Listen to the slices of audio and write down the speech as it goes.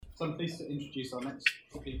So I'm pleased to introduce our next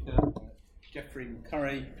speaker, Jeffrey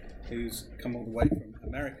McCurry, who's come all the way from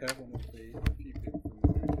America, one of the few people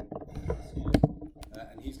from America,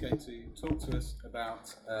 and he's going to talk to us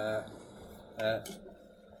about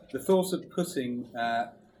the thought of putting,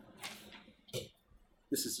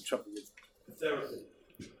 this is the trouble with therapy.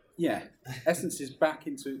 Yeah, essences back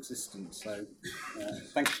into existence. So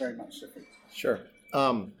thank you very much, Jeffrey. Sure.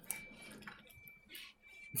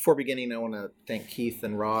 Before beginning, I want to thank Keith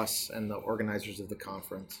and Ross and the organizers of the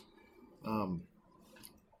conference. So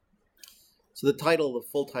the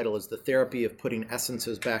full title is The Therapy of Putting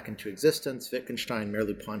Essences Back into Existence, Wittgenstein,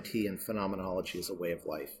 Merleau-Ponty, and Phenomenology as a Way of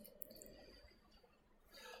Life.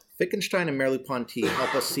 Wittgenstein and Merleau-Ponty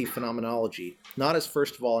help us see phenomenology not as,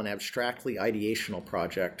 first of all, an abstractly ideational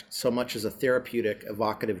project, so much as a therapeutic,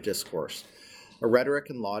 evocative discourse, a rhetoric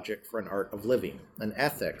and logic for an art of living, an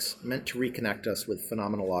ethics meant to reconnect us with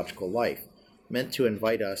phenomenological life, meant to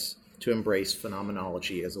invite us to embrace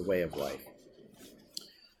phenomenology as a way of life.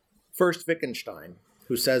 First, Wittgenstein,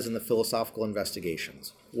 who says in the Philosophical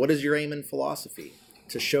Investigations, "What is your aim in philosophy?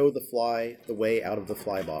 To show the fly the way out of the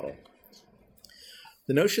fly bottle."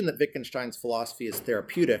 The notion that Wittgenstein's philosophy is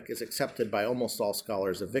therapeutic is accepted by almost all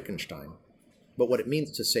scholars of Wittgenstein, but what it means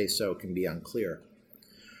to say so can be unclear.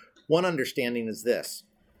 One understanding is this: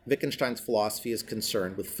 Wittgenstein's philosophy is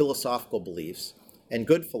concerned with philosophical beliefs, and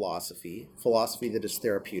good philosophy, philosophy that is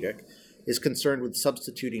therapeutic, is concerned with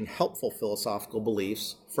substituting helpful philosophical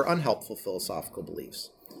beliefs for unhelpful philosophical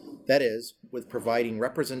beliefs. That is, with providing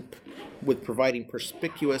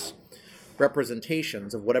perspicuous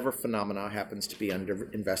representations of whatever phenomena happens to be under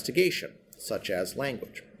investigation, such as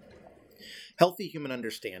language. Healthy human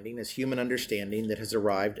understanding is human understanding that has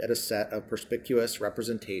arrived at a set of perspicuous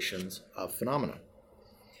representations of phenomena.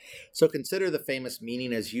 So consider the famous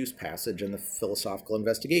meaning as use passage in the Philosophical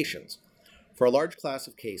Investigations. For a large class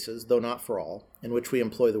of cases, though not for all, in which we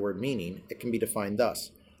employ the word meaning, it can be defined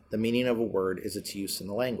thus: the meaning of a word is its use in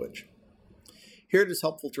the language. Here it is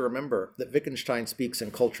helpful to remember that Wittgenstein speaks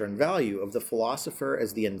in Culture and Value of the philosopher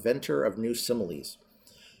as the inventor of new similes.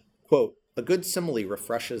 Quote, "A good simile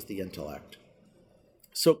refreshes the intellect."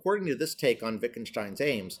 So according to this take on Wittgenstein's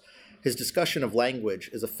aims, his discussion of language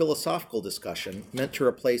is a philosophical discussion meant to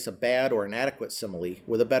replace a bad or inadequate simile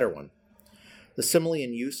with a better one. The simile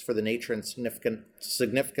in use for the nature and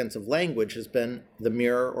significance of language has been the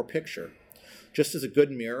mirror or picture. Just as a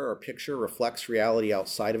good mirror or picture reflects reality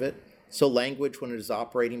outside of it, so language, when it is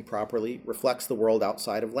operating properly, reflects the world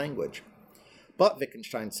outside of language. But,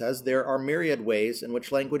 Wittgenstein says, there are myriad ways in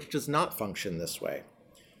which language does not function this way.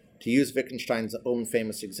 To use Wittgenstein's own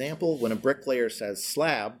famous example, when a bricklayer says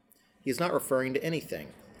slab, he is not referring to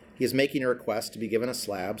anything. He is making a request to be given a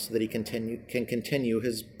slab so that he can continue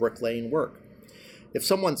his bricklaying work. If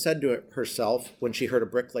someone said to herself when she heard a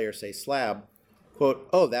bricklayer say slab, quote,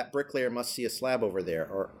 "Oh, that bricklayer must see a slab over there,"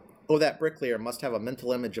 or "Oh, that bricklayer must have a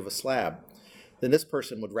mental image of a slab," then this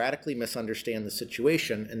person would radically misunderstand the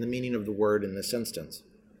situation and the meaning of the word in this instance.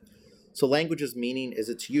 So language's meaning is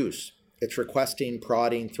its use. It's requesting,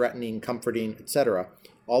 prodding, threatening, comforting, etc.,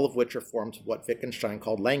 all of which are forms of what Wittgenstein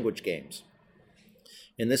called language games.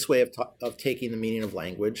 In this way of taking the meaning of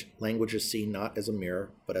language, language is seen not as a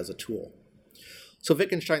mirror, but as a tool. So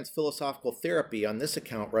Wittgenstein's philosophical therapy on this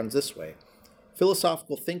account runs this way.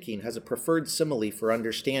 Philosophical thinking has a preferred simile for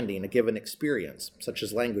understanding a given experience, such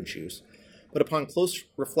as language use, but upon close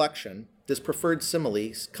reflection, this preferred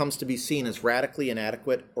simile comes to be seen as radically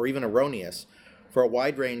inadequate or even erroneous for a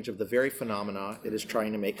wide range of the very phenomena it is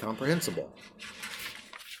trying to make comprehensible.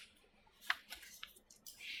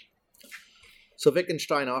 So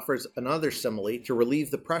Wittgenstein offers another simile to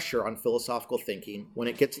relieve the pressure on philosophical thinking when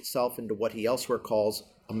it gets itself into what he elsewhere calls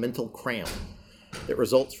a mental cramp that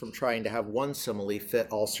results from trying to have one simile fit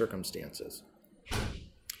all circumstances.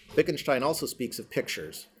 Wittgenstein also speaks of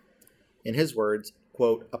pictures. In his words,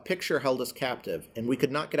 quote, "A picture held us captive, and we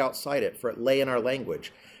could not get outside it, for it lay in our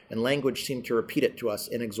language, and language seemed to repeat it to us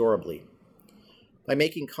inexorably." By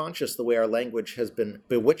making conscious the way our language has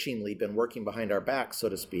bewitchingly been working behind our backs, so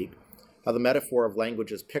to speak, how the metaphor of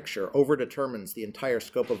language as picture overdetermines the entire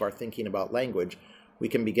scope of our thinking about language, we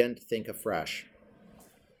can begin to think afresh.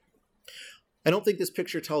 I don't think this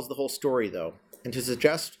picture tells the whole story, though, and to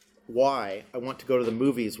suggest why, I want to go to the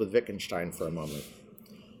movies with Wittgenstein for a moment.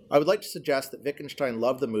 I would like to suggest that Wittgenstein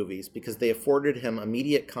loved the movies because they afforded him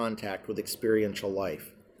immediate contact with experiential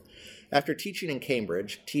life. After teaching in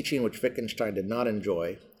Cambridge, teaching which Wittgenstein did not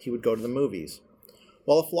enjoy, he would go to the movies.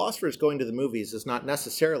 While a philosopher's going to the movies is not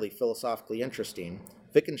necessarily philosophically interesting,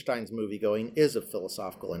 Wittgenstein's movie-going is of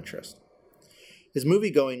philosophical interest. His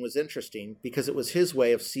movie-going was interesting because it was his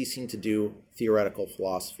way of ceasing to do theoretical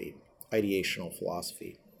philosophy, ideational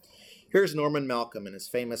philosophy. Here's Norman Malcolm in his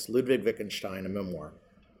famous Ludwig Wittgenstein, a memoir.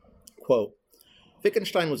 Quote,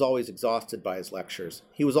 Wittgenstein was always exhausted by his lectures.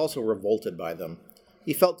 He was also revolted by them.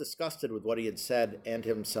 He felt disgusted with what he had said and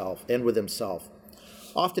with himself.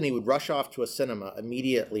 Often he would rush off to a cinema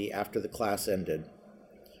immediately after the class ended.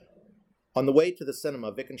 On the way to the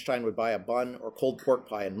cinema, Wittgenstein would buy a bun or cold pork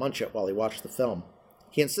pie and munch it while he watched the film.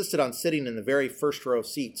 He insisted on sitting in the very first row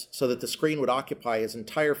seats so that the screen would occupy his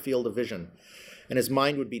entire field of vision, and his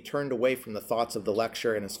mind would be turned away from the thoughts of the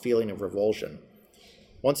lecture and his feeling of revulsion.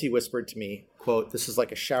 Once he whispered to me, quote, "This is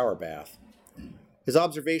like a shower bath." His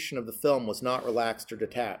observation of the film was not relaxed or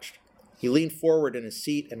detached. He leaned forward in his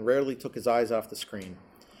seat and rarely took his eyes off the screen.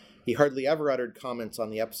 He hardly ever uttered comments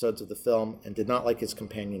on the episodes of the film and did not like his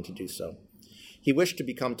companion to do so. He wished to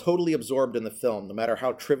become totally absorbed in the film, no matter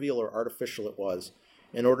how trivial or artificial it was,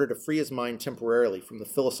 in order to free his mind temporarily from the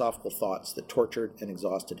philosophical thoughts that tortured and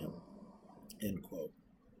exhausted him. End quote.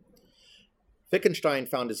 Wittgenstein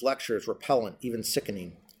found his lectures repellent, even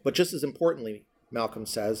sickening. But just as importantly, Malcolm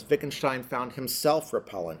says, Wittgenstein found himself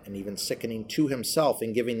repellent and even sickening to himself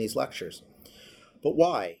in giving these lectures. But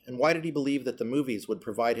why? And why did he believe that the movies would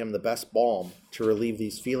provide him the best balm to relieve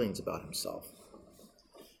these feelings about himself?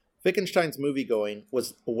 Wittgenstein's movie-going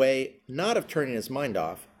was a way not of turning his mind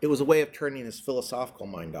off, it was a way of turning his philosophical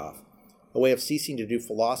mind off, a way of ceasing to do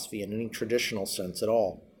philosophy in any traditional sense at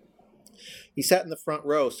all. He sat in the front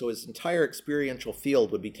row so his entire experiential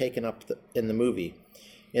field would be taken up in the movie,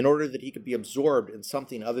 in order that he could be absorbed in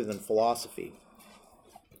something other than philosophy.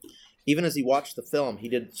 Even as he watched the film, he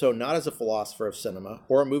did so not as a philosopher of cinema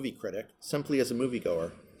or a movie critic, simply as a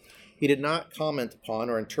moviegoer. He did not comment upon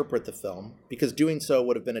or interpret the film, because doing so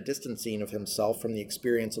would have been a distancing of himself from the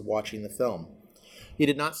experience of watching the film. He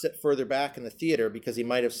did not sit further back in the theater because he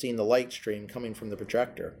might have seen the light stream coming from the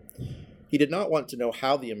projector. He did not want to know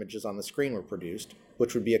how the images on the screen were produced,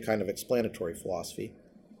 which would be a kind of explanatory philosophy.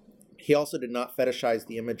 He also did not fetishize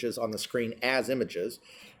the images on the screen as images,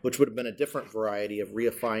 which would have been a different variety of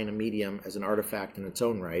reifying a medium as an artifact in its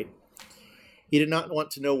own right. He did not want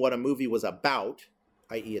to know what a movie was about,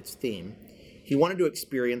 i.e. its theme. He wanted to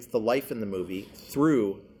experience the life in the movie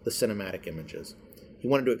through the cinematic images. He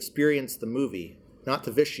wanted to experience the movie, not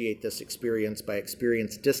to vitiate this experience by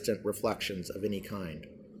experience-distant reflections of any kind.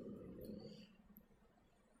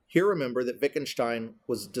 Here remember that Wittgenstein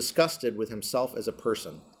was disgusted with himself as a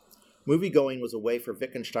person. Movie-going was a way for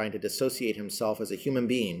Wittgenstein to dissociate himself as a human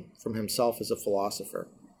being from himself as a philosopher.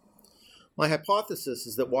 My hypothesis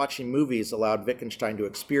is that watching movies allowed Wittgenstein to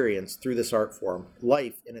experience, through this art form,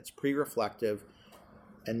 life in its pre-reflective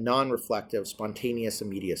and non-reflective spontaneous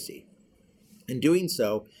immediacy. In doing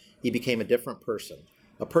so, he became a different person,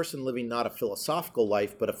 a person living not a philosophical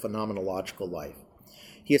life, but a phenomenological life.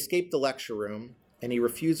 He escaped the lecture room, and he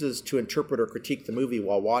refuses to interpret or critique the movie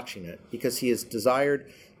while watching it, because he has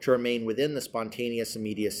desired to remain within the spontaneous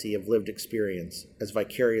immediacy of lived experience, as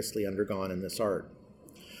vicariously undergone in this art.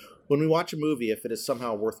 When we watch a movie, if it is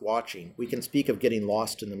somehow worth watching, we can speak of getting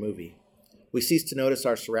lost in the movie. We cease to notice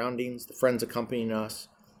our surroundings, the friends accompanying us,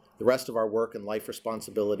 the rest of our work and life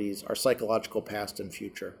responsibilities, our psychological past and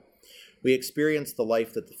future. We experience the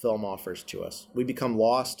life that the film offers to us. We become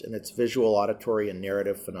lost in its visual, auditory, and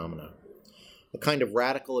narrative phenomena. A kind of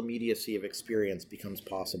radical immediacy of experience becomes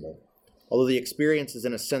possible. Although the experience is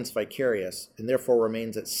in a sense vicarious, and therefore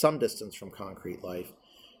remains at some distance from concrete life,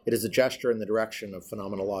 it is a gesture in the direction of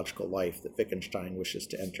phenomenological life that Wittgenstein wishes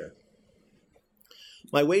to enter.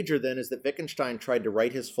 My wager, then, is that Wittgenstein tried to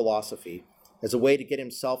write his philosophy as a way to get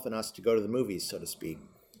himself and us to go to the movies, so to speak,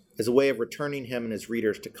 as a way of returning him and his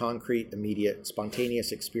readers to concrete, immediate,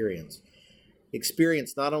 spontaneous experience.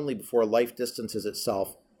 Experience not only before life distances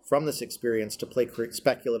itself from this experience to play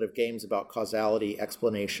speculative games about causality,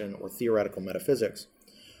 explanation, or theoretical metaphysics,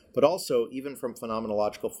 but also even from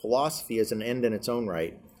phenomenological philosophy as an end in its own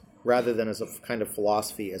right, rather than as a kind of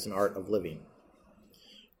philosophy as an art of living.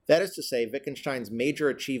 That is to say, Wittgenstein's major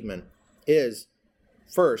achievement is,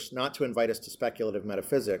 first, not to invite us to speculative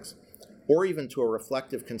metaphysics, or even to a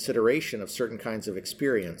reflective consideration of certain kinds of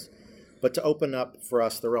experience, but to open up for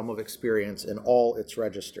us the realm of experience in all its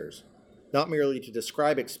registers, not merely to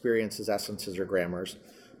describe experience as essences or grammars,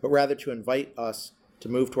 but rather to invite us to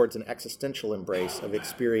move towards an existential embrace of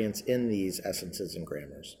experience in these essences and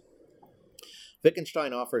grammars.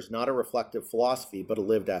 Wittgenstein offers not a reflective philosophy, but a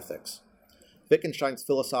lived ethics. Wittgenstein's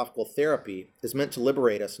philosophical therapy is meant to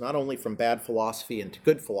liberate us not only from bad philosophy into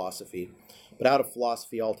good philosophy, but out of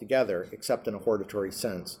philosophy altogether, except in a hortatory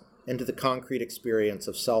sense, into the concrete experience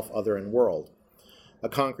of self, other, and world. a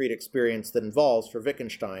concrete experience that involves, for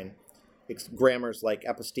Wittgenstein, grammars like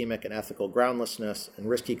epistemic and ethical groundlessness and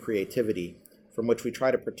risky creativity, from which we try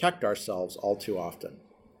to protect ourselves all too often.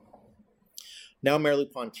 Now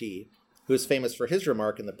Merleau-Ponty, who is famous for his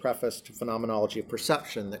remark in the preface to Phenomenology of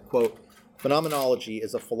Perception that, quote, phenomenology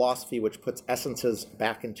is a philosophy which puts essences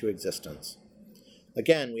back into existence.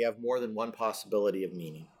 Again, we have more than one possibility of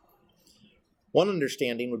meaning. One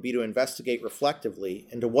understanding would be to investigate reflectively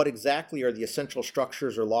into what exactly are the essential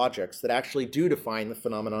structures or logics that actually do define the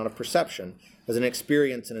phenomenon of perception as an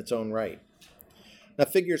experience in its own right. Now,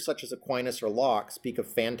 figures such as Aquinas or Locke speak of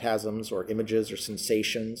phantasms or images or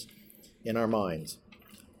sensations in our minds.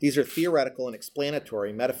 These are theoretical and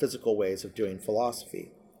explanatory metaphysical ways of doing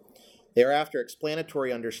philosophy. They are after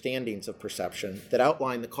explanatory understandings of perception that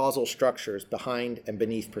outline the causal structures behind and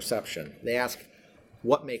beneath perception. They ask,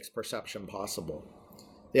 what makes perception possible?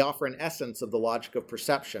 They offer an essence of the logic of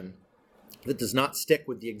perception that does not stick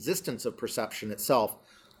with the existence of perception itself,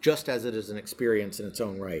 just as it is an experience in its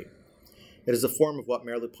own right. It is a form of what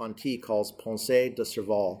Merleau-Ponty calls pensée de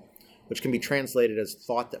survol, which can be translated as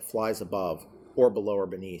thought that flies above, or below or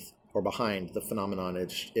beneath, or behind the phenomenon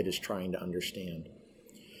it is trying to understand.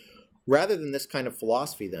 Rather than this kind of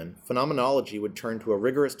philosophy, then, phenomenology would turn to a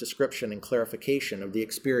rigorous description and clarification of the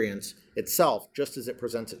experience itself just as it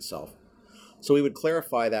presents itself. So we would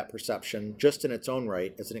clarify that perception just in its own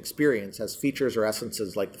right as an experience has features or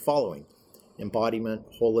essences like the following: embodiment,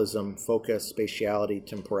 holism, focus, spatiality,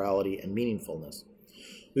 temporality, and meaningfulness.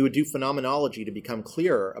 We would do phenomenology to become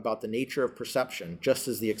clearer about the nature of perception just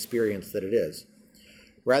as the experience that it is.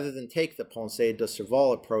 Rather than take the pensée de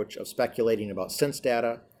survol approach of speculating about sense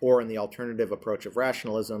data, or in the alternative approach of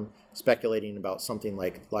rationalism, speculating about something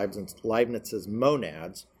like Leibniz's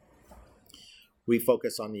monads, we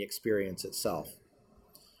focus on the experience itself.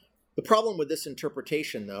 The problem with this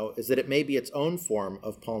interpretation, though, is that it may be its own form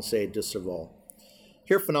of pensée de survol.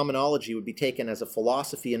 Here, phenomenology would be taken as a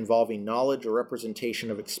philosophy involving knowledge or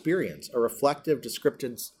representation of experience, a reflective,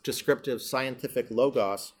 descriptive scientific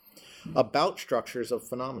logos about structures of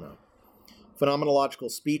phenomena. Phenomenological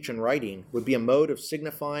speech and writing would be a mode of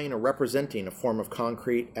signifying or representing a form of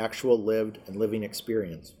concrete, actual, lived, and living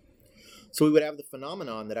experience. So we would have the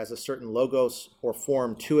phenomenon that has a certain logos or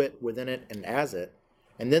form to it, within it, and as it,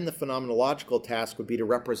 and then the phenomenological task would be to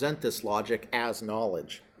represent this logic as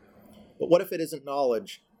knowledge. But what if it isn't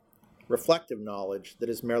knowledge, reflective knowledge, that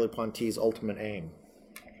is Merleau-Ponty's ultimate aim?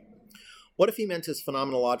 What if he meant his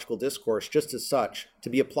phenomenological discourse just as such, to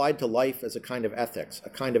be applied to life as a kind of ethics, a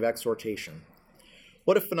kind of exhortation?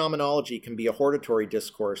 What if phenomenology can be a hortatory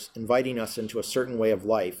discourse inviting us into a certain way of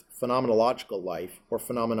life, phenomenological life, or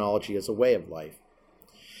phenomenology as a way of life?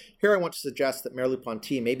 Here I want to suggest that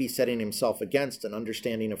Merleau-Ponty may be setting himself against an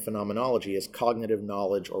understanding of phenomenology as cognitive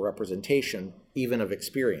knowledge or representation, even of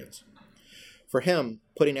experience. For him,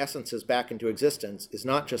 putting essences back into existence is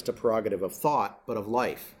not just a prerogative of thought, but of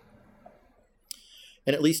life.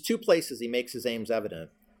 In at least two places he makes his aims evident.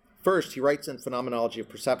 First, he writes in Phenomenology of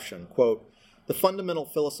Perception, quote, the fundamental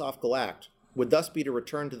philosophical act would thus be to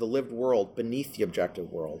return to the lived world beneath the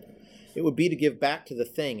objective world. It would be to give back to the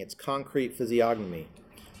thing its concrete physiognomy,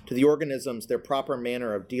 to the organisms their proper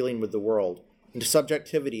manner of dealing with the world, and to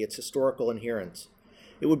subjectivity its historical inherence.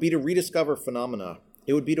 It would be to rediscover phenomena.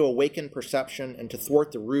 It would be to awaken perception and to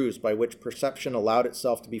thwart the ruse by which perception allowed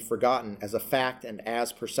itself to be forgotten as a fact and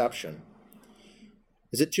as perception.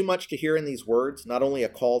 Is it too much to hear in these words not only a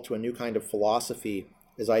call to a new kind of philosophy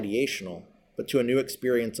as ideational, but to a new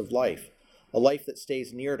experience of life, a life that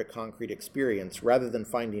stays near to concrete experience rather than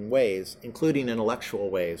finding ways, including intellectual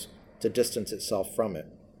ways, to distance itself from it?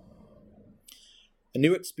 A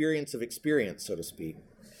new experience of experience, so to speak.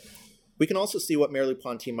 We can also see what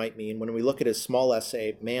Merleau-Ponty might mean when we look at his small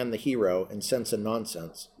essay, Man the Hero in Sense and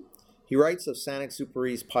Nonsense. He writes of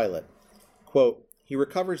Saint-Exupéry's pilot, quote, he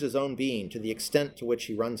recovers his own being to the extent to which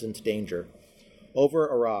he runs into danger. Over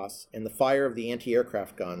Arras, in the fire of the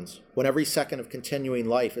anti-aircraft guns, when every second of continuing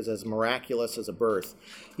life is as miraculous as a birth,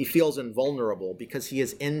 he feels invulnerable because he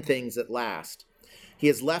is in things at last. He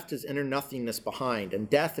has left his inner nothingness behind, and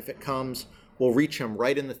death, if it comes, will reach him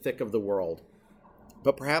right in the thick of the world.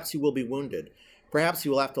 But perhaps he will be wounded. Perhaps he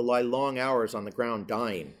will have to lie long hours on the ground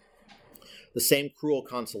dying. The same cruel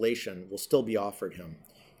consolation will still be offered him,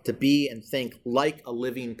 to be and think like a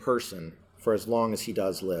living person for as long as he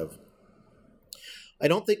does live. I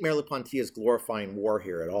don't think Merleau-Ponty is glorifying war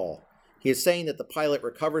here at all. He is saying that the pilot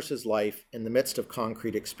recovers his life in the midst of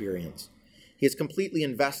concrete experience. He is completely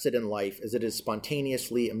invested in life as it is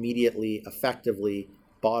spontaneously, immediately, effectively,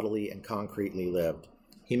 bodily, and concretely lived.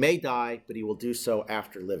 He may die, but he will do so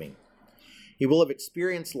after living. He will have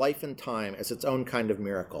experienced life and time as its own kind of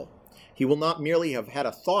miracle. He will not merely have had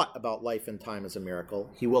a thought about life and time as a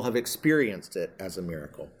miracle, he will have experienced it as a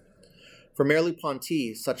miracle. For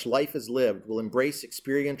Merleau-Ponty, such life as lived will embrace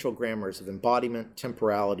experiential grammars of embodiment,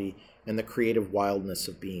 temporality, and the creative wildness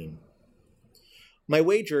of being. My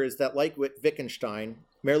wager is that, like Wittgenstein,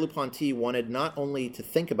 Merleau-Ponty wanted not only to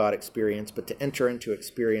think about experience, but to enter into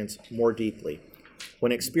experience more deeply,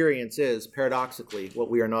 when experience is, paradoxically, what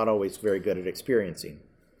we are not always very good at experiencing.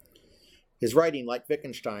 His writing, like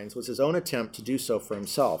Wittgenstein's, was his own attempt to do so for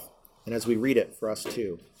himself, and as we read it, for us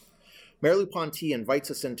too. Merleau-Ponty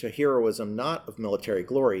invites us into heroism not of military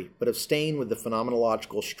glory, but of staying with the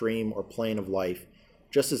phenomenological stream or plane of life,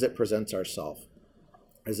 just as it presents ourself,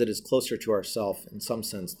 as it is closer to ourself in some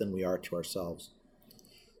sense than we are to ourselves.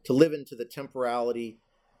 To live into the temporality,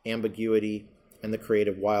 ambiguity, and the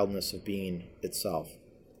creative wildness of being itself.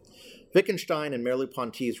 Wittgenstein and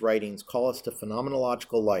Merleau-Ponty's writings call us to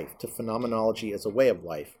phenomenological life, to phenomenology as a way of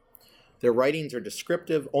life. Their writings are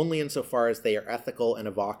descriptive only insofar as they are ethical and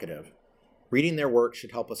evocative. Reading their work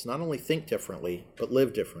should help us not only think differently, but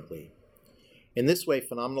live differently. In this way,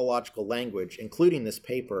 phenomenological language, including this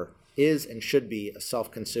paper, is and should be a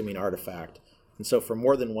self-consuming artifact, and so for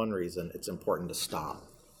more than one reason, it's important to stop.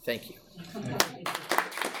 Thank you.